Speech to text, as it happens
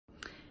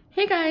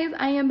Hey guys,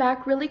 I am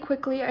back really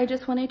quickly. I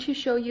just wanted to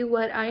show you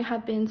what I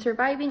have been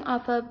surviving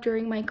off of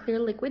during my clear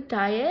liquid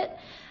diet.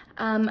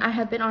 I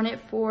have been on it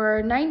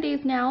for 9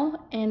 days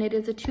now, and it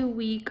is a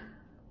 2-week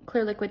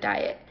clear liquid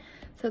diet.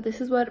 So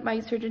this is what my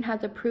surgeon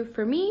has approved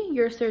for me.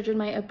 Your surgeon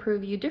might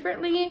approve you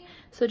differently.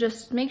 So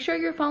just make sure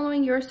you're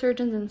following your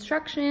surgeon's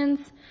instructions.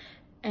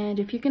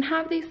 And if you can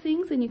have these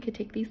things, then you can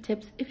take these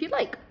tips if you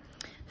like.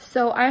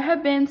 So I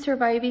have been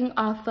surviving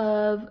off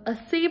of a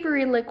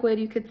savory liquid,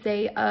 you could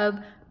say, of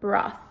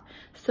broth.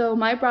 So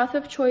my broth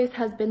of choice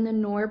has been the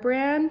Knorr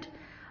brand.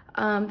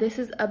 This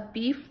is a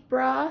beef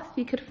broth.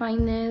 You could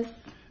find this.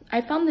 I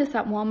found this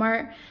at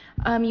Walmart.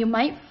 You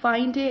might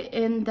find it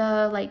in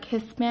the like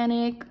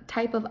Hispanic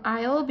type of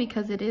aisle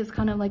because it is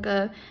kind of like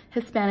a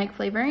Hispanic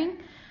flavoring.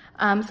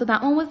 So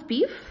that one was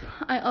beef.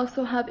 I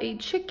also have a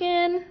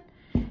chicken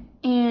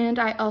and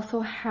I also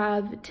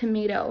have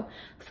tomato.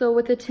 So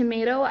with the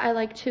tomato, I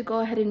like to go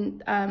ahead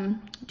and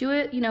do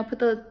it, put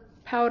the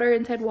powder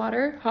inside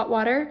water, hot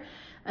water,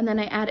 and then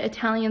I add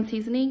Italian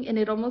seasoning, and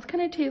it almost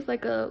kind of tastes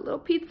like a little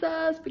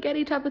pizza,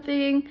 spaghetti type of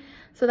thing.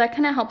 So that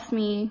kind of helps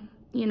me,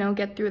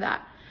 get through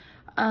that.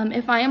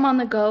 If I am on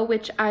the go,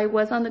 which I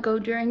was on the go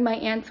during my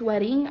aunt's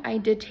wedding, I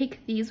did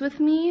take these with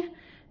me.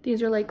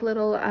 These are like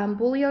little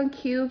bouillon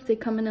cubes. They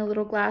come in a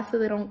little glass so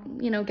they don't,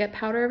 get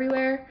powder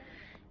everywhere.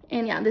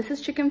 And yeah, this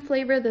is chicken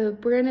flavor. The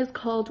brand is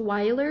called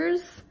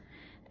Weiler's.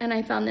 And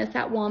I found this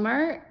at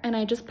Walmart, and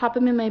I just pop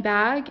them in my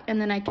bag,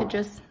 and then I could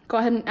just go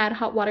ahead and add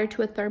hot water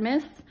to a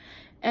thermos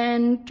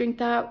and drink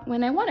that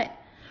when I want it.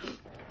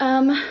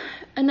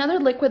 Another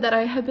liquid that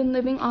I have been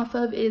living off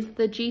of is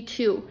the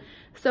G2.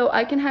 So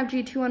I can have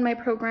G2 on my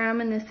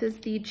program, and this is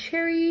the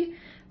cherry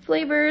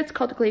flavor. It's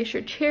called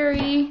Glacier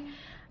Cherry.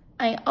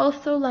 I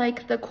also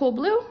like the Cool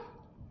Blue.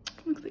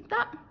 Looks like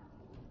that.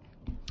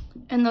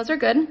 And those are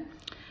good.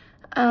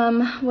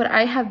 What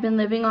I have been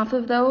living off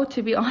of though,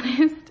 to be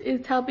honest,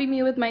 is helping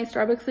me with my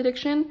Starbucks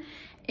addiction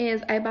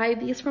is I buy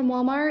these from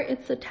Walmart.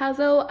 It's the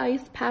Tazo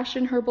Iced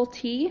Passion Herbal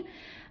Tea.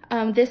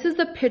 This is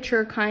the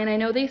pitcher kind. I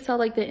know they sell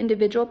like the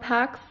individual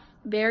packs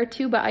there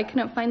too, but I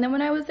couldn't find them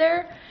when I was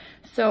there.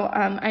 So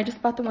I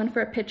just bought the one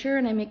for a pitcher,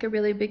 and I make a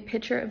really big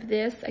pitcher of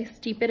this. I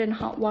steep it in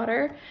hot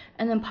water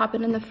and then pop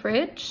it in the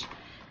fridge.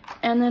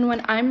 And then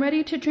when I'm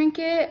ready to drink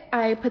it,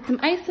 I put some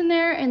ice in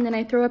there, and then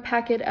I throw a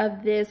packet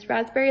of this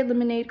raspberry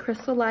lemonade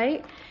Crystal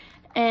Light.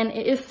 And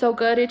it is so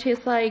good. It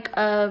tastes like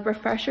a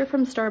refresher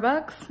from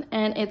Starbucks,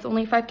 and it's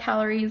only 5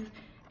 calories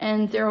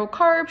and 0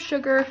 carbs,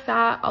 sugar,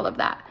 fat, all of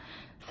that.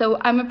 So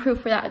I'm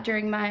approved for that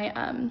during my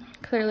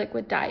clear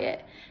liquid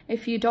diet.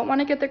 If you don't want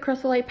to get the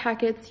Crystal Light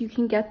packets, you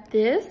can get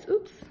this.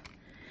 Oops.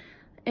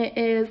 It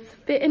is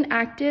Fit and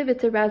Active.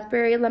 It's a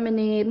raspberry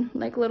lemonade,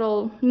 like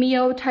little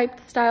Mio type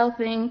style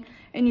thing.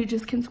 And you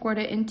just can squirt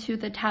it into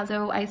the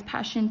Tazo Iced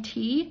Passion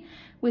Tea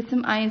with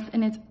some ice,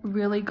 and it's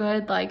really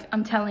good. Like,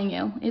 I'm telling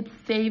you, it's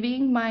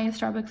saving my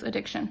Starbucks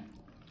addiction.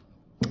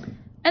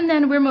 And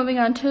then we're moving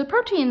on to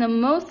protein. The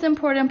most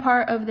important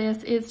part of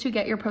this is to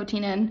get your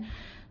protein in.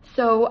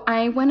 So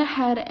I went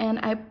ahead and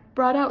I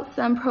brought out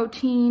some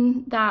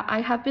protein that I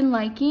have been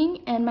liking,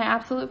 and my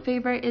absolute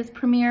favorite is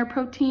Premier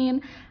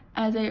Protein,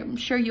 as I'm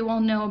sure you all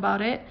know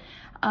about it.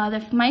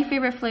 My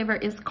favorite flavor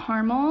is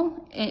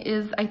caramel. It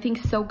is, I think,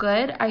 so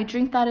good. I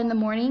drink that in the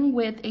morning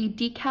with a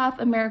decaf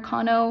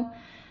Americano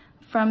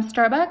from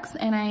Starbucks,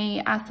 and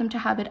I ask them to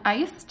have it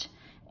iced.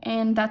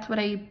 And that's what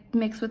I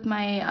mix with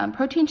my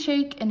protein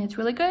shake, and it's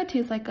really good. It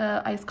tastes like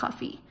a iced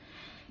coffee.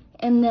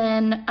 And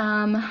then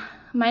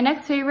my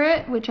next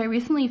favorite, which I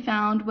recently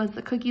found, was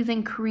the cookies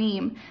and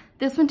cream.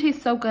 This one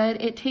tastes so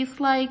good. It tastes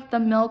like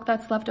the milk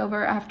that's left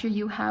over after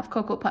you have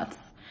Cocoa Puffs.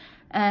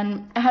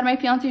 And I had my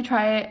fiance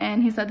try it,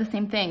 and he said the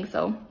same thing.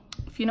 So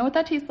if you know what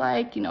that tastes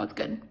like, you know it's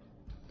good.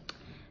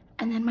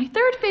 And then my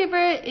third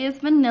favorite is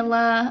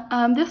vanilla.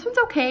 This one's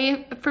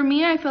okay. For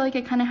me, I feel like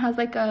it kind of has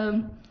like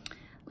a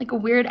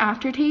weird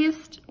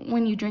aftertaste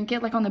when you drink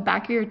it, like on the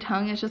back of your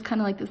tongue. It's just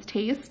kind of like this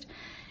taste.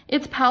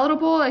 It's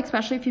palatable,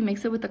 especially if you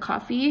mix it with the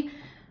coffee.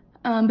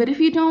 But if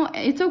you don't,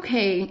 it's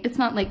okay. It's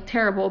not like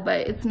terrible,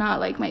 but it's not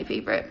like my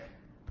favorite.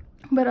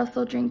 But I'll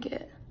still drink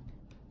it.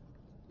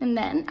 And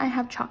then I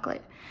have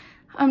chocolate.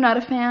 I'm not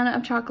a fan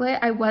of chocolate.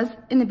 I was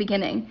in the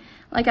beginning.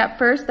 Like at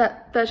first,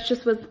 that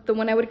just was the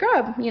one I would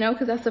grab,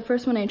 because that's the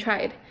first one I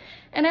tried.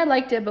 And I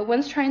liked it, but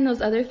once trying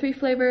those other 3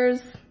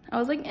 flavors, I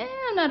was like,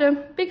 I'm not a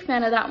big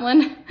fan of that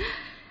one.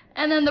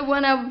 And then the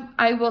one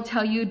I will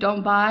tell you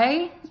don't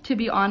buy, to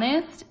be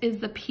honest, is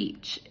the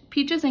peach.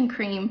 Peaches and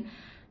cream.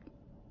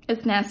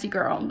 It's nasty,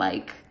 girl.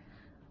 Like,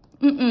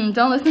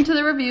 don't listen to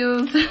the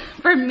reviews.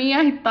 For me,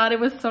 I thought it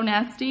was so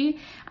nasty.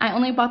 I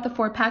only bought the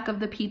 4-pack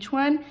of the peach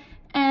one,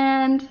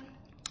 and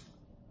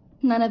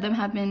none of them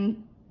have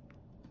been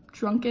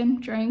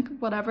drank,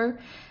 whatever.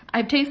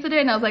 I've tasted it,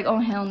 and I was like, oh,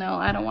 hell no,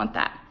 I don't want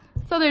that.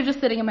 So they're just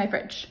sitting in my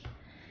fridge.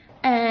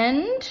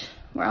 And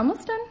we're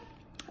almost done.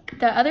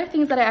 The other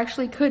things that I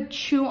actually could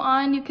chew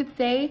on, you could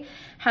say,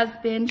 has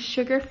been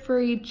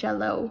sugar-free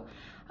Jell-O.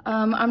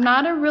 I'm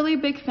not a really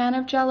big fan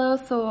of Jell-O,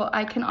 so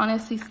I can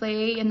honestly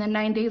say in the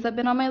 9 days I've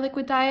been on my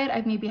liquid diet,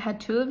 I've maybe had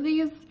 2 of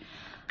these.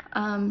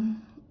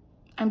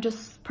 I'm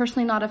just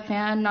personally not a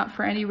fan, not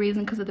for any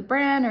reason because of the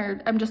brand,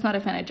 or I'm just not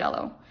a fan of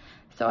Jell-O.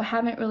 So I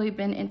haven't really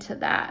been into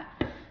that.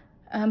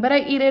 But I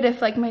eat it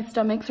if like my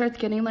stomach starts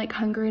getting like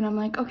hungry and I'm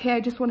like, okay, I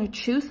just want to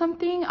chew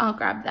something, I'll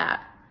grab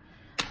that.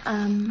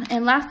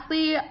 And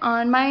lastly,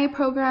 on my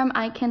program,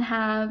 I can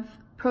have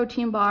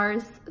protein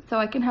bars. So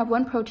I can have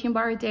 1 protein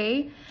bar a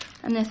day.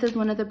 And this is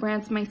one of the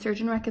brands my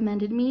surgeon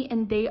recommended me,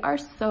 and they are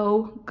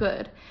so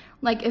good.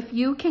 Like if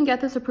you can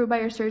get this approved by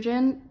your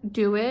surgeon,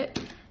 do it.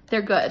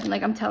 They're good,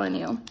 like I'm telling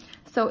you.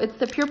 So it's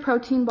the Pure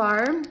Protein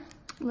bar.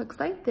 Looks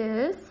like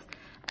this.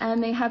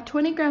 And they have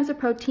 20 grams of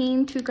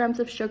protein, 2 grams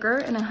of sugar,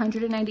 and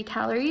 190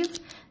 calories.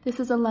 This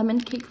is a lemon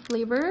cake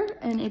flavor,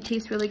 and it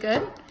tastes really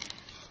good.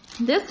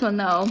 This one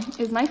though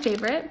is my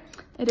favorite.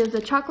 It is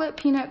a chocolate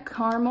peanut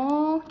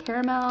caramel,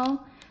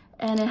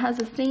 and it has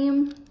the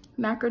same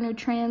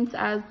macronutrients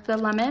as the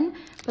lemon,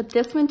 but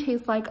this one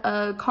tastes like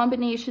a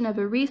combination of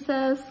a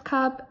Reese's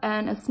cup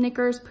and a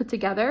Snickers put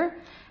together.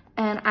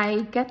 And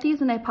I get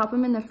these and I pop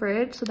them in the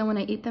fridge, so then when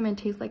I eat them, it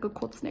tastes like a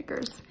cold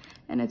Snickers,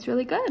 and it's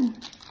really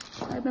good.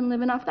 So I've been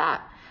living off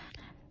that.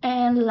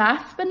 And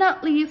last but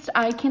not least,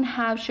 I can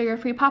have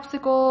sugar-free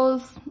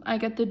popsicles. I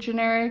get the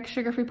generic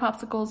sugar-free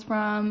popsicles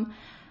from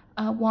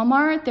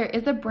Walmart. There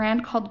is a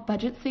brand called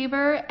Budget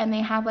Saver, and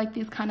they have like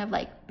these kind of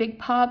like Big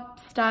Pop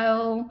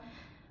style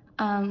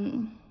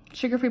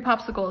sugar-free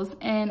popsicles,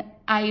 and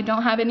I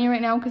don't have any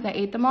right now because I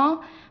ate them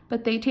all,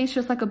 but they taste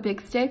just like a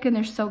big stick and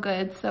they're so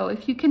good. So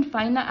if you can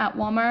find that at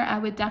Walmart, I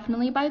would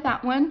definitely buy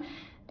that one.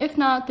 If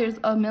not, there's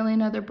a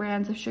million other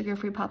brands of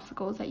sugar-free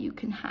popsicles that you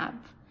can have.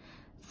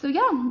 So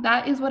yeah,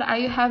 that is what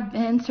I have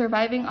been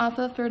surviving off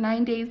of for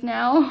 9 days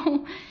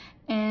now.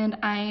 And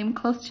I'm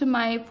close to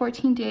my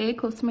 14th day,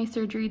 close to my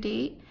surgery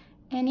date.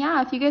 And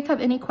yeah, if you guys have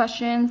any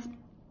questions,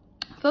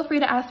 feel free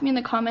to ask me in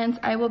the comments.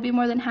 I will be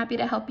more than happy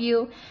to help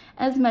you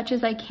as much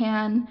as I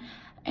can.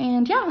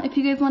 And yeah, if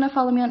you guys want to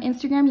follow me on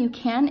Instagram, you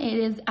can. It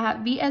is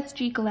at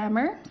VSG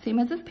Glamour, same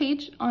as this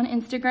page on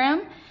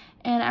Instagram.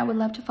 And I would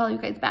love to follow you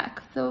guys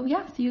back. So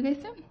yeah, see you guys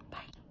soon.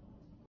 Bye.